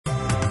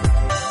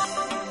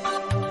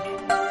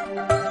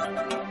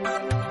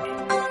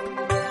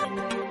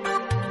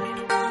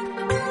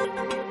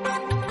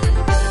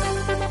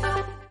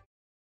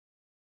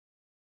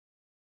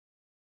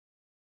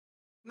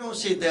No,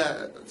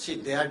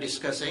 they are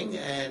discussing,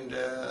 and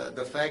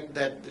the fact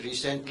that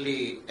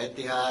recently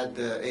Eithad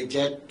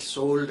Airways-Jet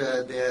sold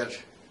their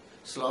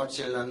slots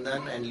in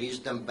London and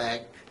leased them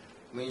back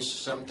means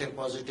something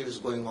positive is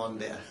going on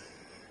there.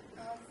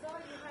 Sir,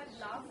 you had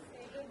last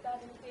stated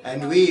that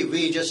and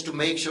we just to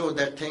make sure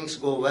that things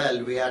go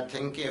well, we are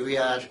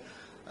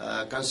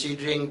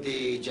considering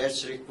the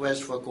Jet's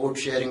request for code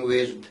sharing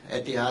with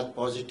Etihad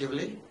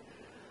positively,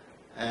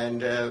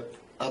 and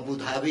Abu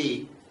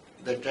Dhabi,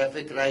 the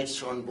traffic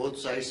rights on both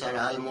sides are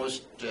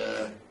almost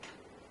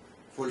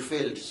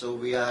fulfilled, so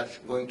we are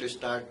going to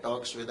start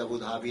talks with Abu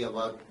Dhabi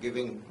about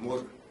giving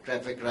more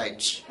traffic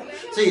rights.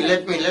 See,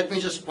 let me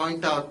just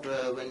point out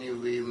when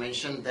we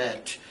mentioned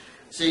that.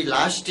 See,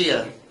 last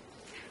year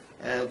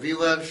we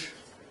were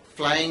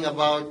flying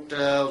about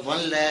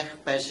 1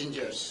 lakh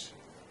passengers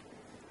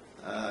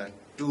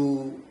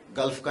to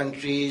Gulf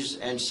countries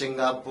and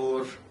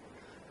Singapore.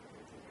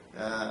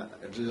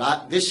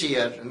 This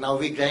year, now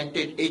we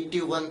granted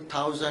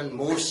 81,000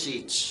 more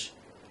seats.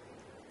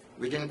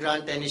 We didn't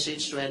grant any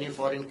seats to any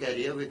foreign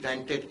carrier. We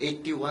granted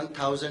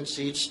 81,000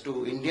 seats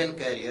to Indian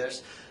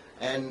carriers,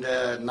 and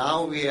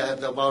now we have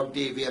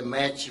we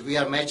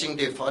are matching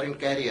the foreign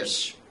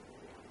carriers.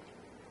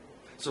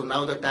 So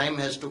now the time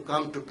has to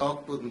come to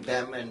talk to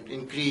them and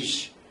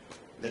increase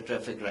the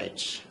traffic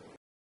rights.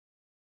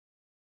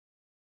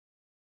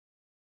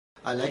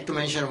 I'd like to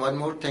mention one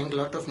more thing. A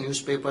lot of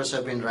newspapers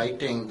have been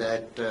writing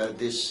that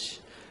this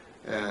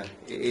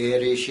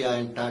AirAsia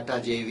and Tata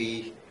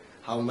JV,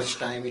 how much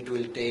time it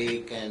will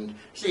take, and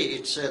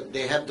see,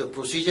 they have the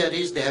procedure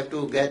is they have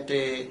to get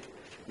a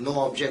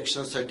no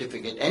objection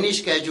certificate, any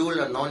scheduled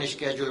or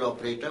non-scheduled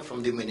operator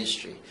from the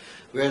ministry,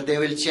 where they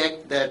will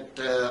check that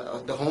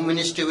the Home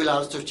Ministry will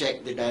also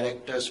check the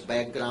director's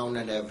background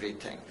and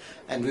everything.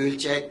 And we will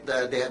check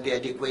that they have the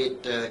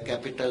adequate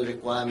capital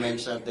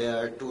requirements are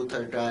there,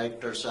 2/3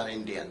 directors are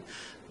Indian.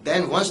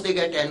 Then once they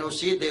get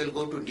NOC, they will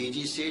go to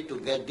DGC to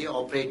get the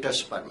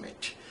operator's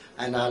permit.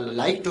 And I'd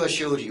like to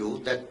assure you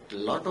that a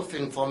lot of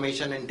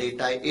information and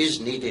data is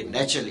needed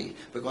naturally,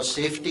 because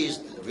safety is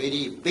a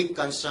very big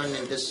concern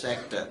in this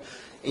sector.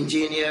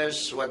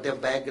 Engineers, what their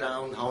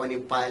background, how many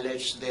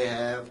pilots they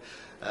have,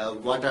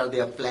 what are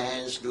their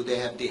plans, do they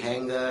have the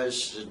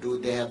hangars, do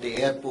they have the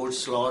airport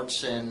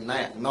slots and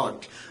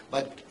not.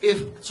 But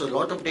so a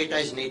lot of data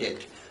is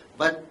needed.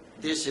 But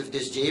if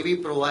this JV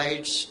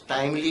provides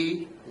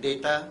timely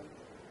data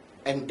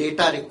and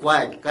data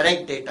required,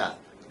 correct data,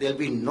 there will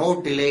be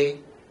no delay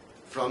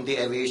from the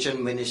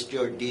Aviation Ministry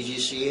or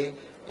DGCA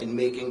in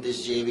making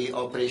this JV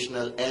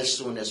operational as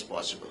soon as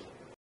possible.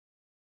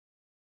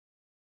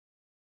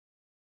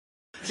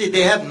 See,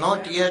 they have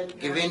not yet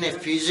given a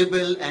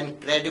feasible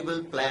and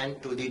credible plan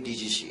to the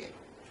DGCA.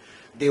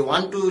 They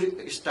want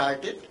to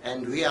start it,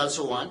 and we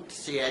also want.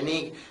 See,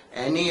 any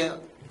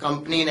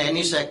company in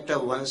any sector,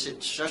 once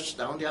it shuts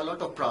down, there are a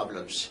lot of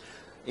problems.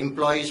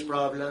 Employees'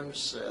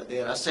 problems,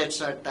 their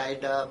assets are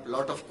tied up, a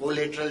lot of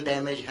collateral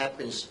damage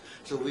happens.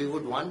 So we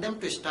would want them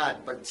to start.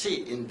 But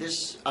see, in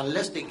this,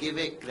 unless they give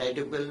a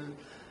credible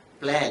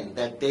plan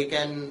that they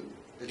can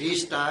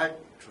restart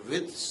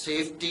with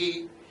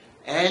safety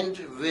and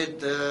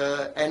with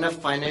enough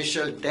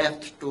financial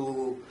depth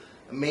to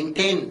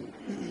maintain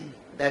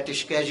that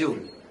schedule,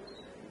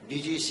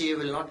 DGCA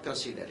will not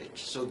consider it.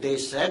 So they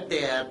said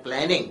they are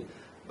planning,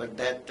 but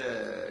that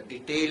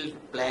detailed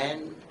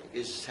plan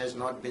has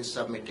not been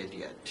submitted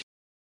yet.